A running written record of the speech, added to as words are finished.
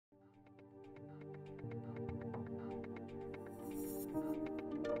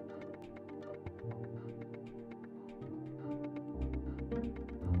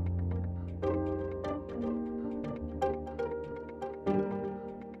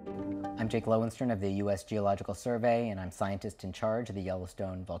I'm Jake Lowenstern of the U.S. Geological Survey, and I'm scientist in charge of the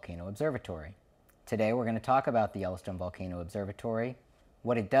Yellowstone Volcano Observatory. Today we're going to talk about the Yellowstone Volcano Observatory,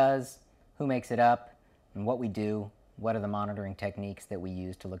 what it does, who makes it up, and what we do, what are the monitoring techniques that we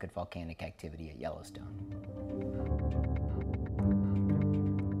use to look at volcanic activity at Yellowstone.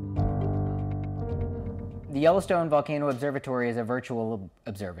 The Yellowstone Volcano Observatory is a virtual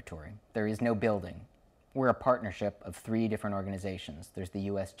observatory. There is no building. We're a partnership of 3 different organizations. There's the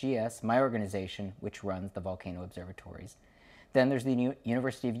USGS, my organization, which runs the volcano observatories. Then there's the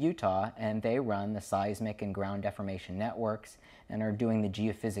University of Utah, and they run the seismic and ground deformation networks and are doing the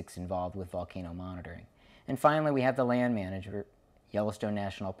geophysics involved with volcano monitoring. And finally, we have the land manager, Yellowstone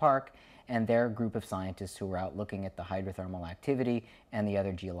National Park, and their group of scientists who are out looking at the hydrothermal activity and the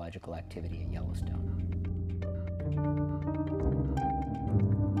other geological activity at Yellowstone.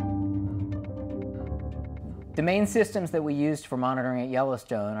 The main systems that we used for monitoring at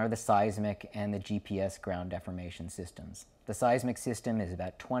Yellowstone are the seismic and the GPS ground deformation systems. The seismic system is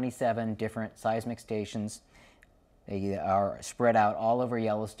about 27 different seismic stations. They are spread out all over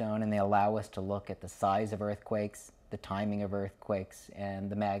Yellowstone, and they allow us to look at the size of earthquakes, the timing of earthquakes, and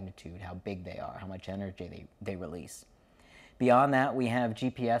the magnitude, how big they are, how much energy they release. Beyond that, we have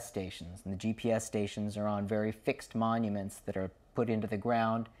GPS stations, and the GPS stations are on very fixed monuments that are put into the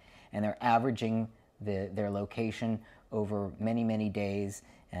ground, and they're averaging their location over many, many days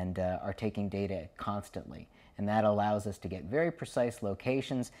and are taking data constantly. And that allows us to get very precise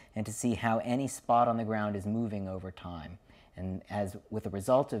locations and to see how any spot on the ground is moving over time. And as with the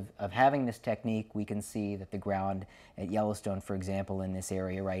result of having this technique, we can see that the ground at Yellowstone, for example, in this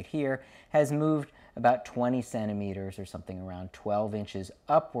area right here, has moved about 20 centimeters or something around 12 inches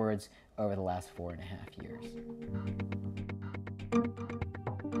upwards over the last 4.5 years.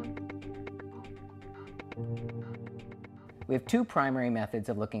 We have 2 primary methods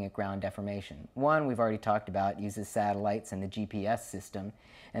of looking at ground deformation. One we've already talked about, uses satellites and the GPS system,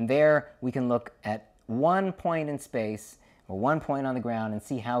 and there we can look at one point in space or one point on the ground and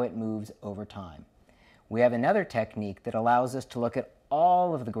see how it moves over time. We have another technique that allows us to look at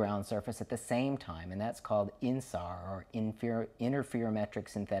all of the ground surface at the same time, and that's called INSAR, or interferometric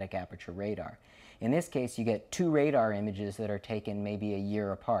synthetic aperture radar. In this case, you get 2 radar images that are taken maybe a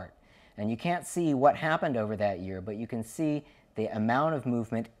year apart. And you can't see what happened over that year, but you can see the amount of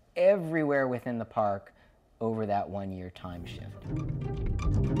movement everywhere within the park over that 1-year time shift.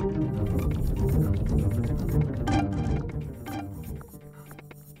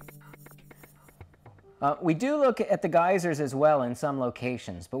 We do look at the geysers as well in some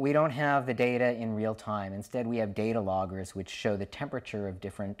locations, but we don't have the data in real time. Instead, we have data loggers which show the temperature of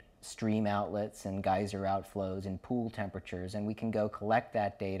different stream outlets and geyser outflows and pool temperatures, and we can go collect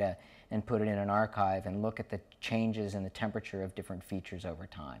that data and put it in an archive and look at the changes in the temperature of different features over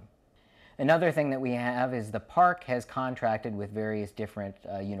time. Another thing that we have is the park has contracted with various different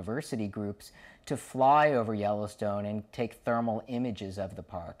university groups to fly over Yellowstone and take thermal images of the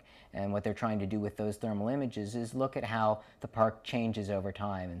park. And what they're trying to do with those thermal images is look at how the park changes over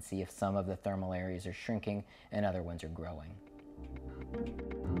time and see if some of the thermal areas are shrinking and other ones are growing.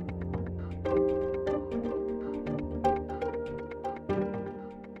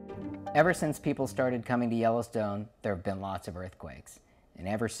 Ever since people started coming to Yellowstone, there have been lots of earthquakes. And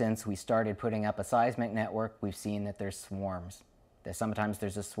ever since we started putting up a seismic network, we've seen that there's swarms. Sometimes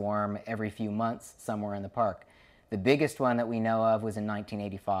there's a swarm every few months somewhere in the park. The biggest one that we know of was in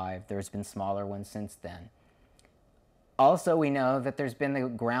 1985. There's been smaller ones since then. Also, we know that there's been the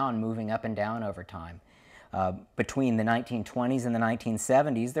ground moving up and down over time. Between the 1920s and the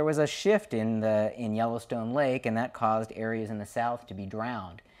 1970s, there was a shift in Yellowstone Lake, and that caused areas in the south to be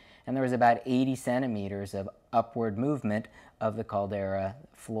drowned. And there was about 80 centimeters of upward movement of the caldera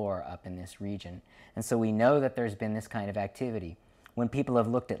floor up in this region. And so we know that there's been this kind of activity. When people have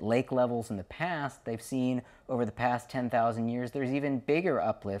looked at lake levels in the past, they've seen over the past 10,000 years there's even bigger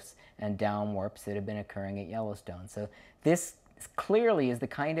uplifts and downwarps that have been occurring at Yellowstone. So this clearly is the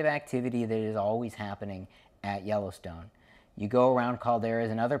kind of activity that is always happening at Yellowstone. You go around calderas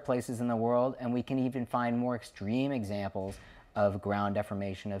and other places in the world, and we can even find more extreme examples of ground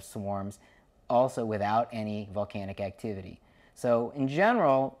deformation of swarms, also without any volcanic activity. So in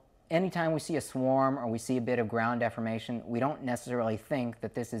general, anytime we see a swarm or we see a bit of ground deformation, we don't necessarily think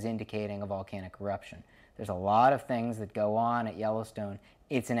that this is indicating a volcanic eruption. There's a lot of things that go on at Yellowstone.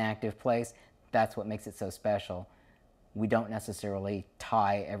 It's an active place. That's what makes it so special. We don't necessarily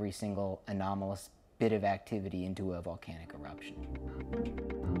tie every single anomalous bit of activity into a volcanic eruption.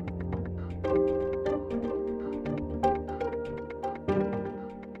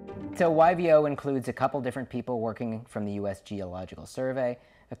 So YVO includes a couple different people working from the U.S. Geological Survey,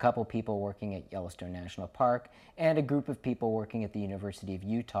 a couple people working at Yellowstone National Park, and a group of people working at the University of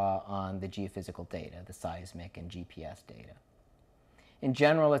Utah on the geophysical data, the seismic and GPS data. In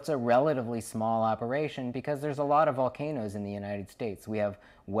general, it's a relatively small operation because there's a lot of volcanoes in the United States. We have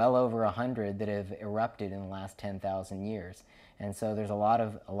well over 100 that have erupted in the last 10,000 years. And so there's a lot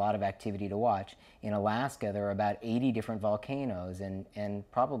of activity to watch. In Alaska, there are about 80 different volcanoes,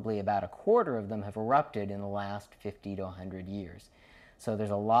 and probably about a quarter of them have erupted in the last 50 to 100 years. So there's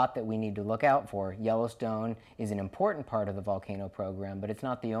a lot that we need to look out for. Yellowstone is an important part of the volcano program, but it's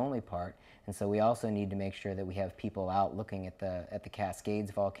not the only part. And so we also need to make sure that we have people out looking at the Cascades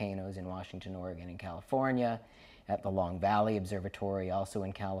volcanoes in Washington, Oregon, and California, at the Long Valley Observatory, also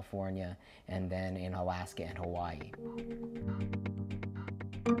in California, and then in Alaska and Hawaii.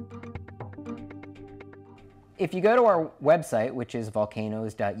 If you go to our website, which is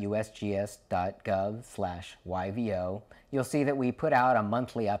volcanoes.usgs.gov/YVO, you'll see that we put out a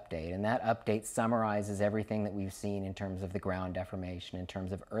monthly update, and that update summarizes everything that we've seen in terms of the ground deformation, in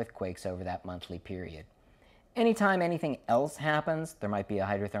terms of earthquakes over that monthly period. Anytime anything else happens, there might be a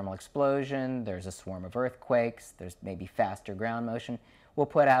hydrothermal explosion, there's a swarm of earthquakes, there's maybe faster ground motion, we'll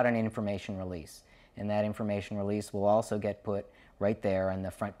put out an information release. And that information release will also get put right there on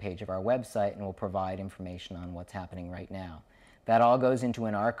the front page of our website, and will provide information on what's happening right now. That all goes into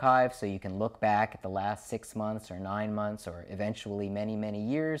an archive, so you can look back at the last 6 months or 9 months or eventually many, many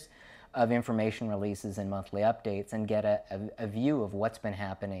years of information releases and monthly updates, and get a view of what's been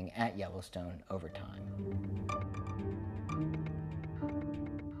happening at Yellowstone over time.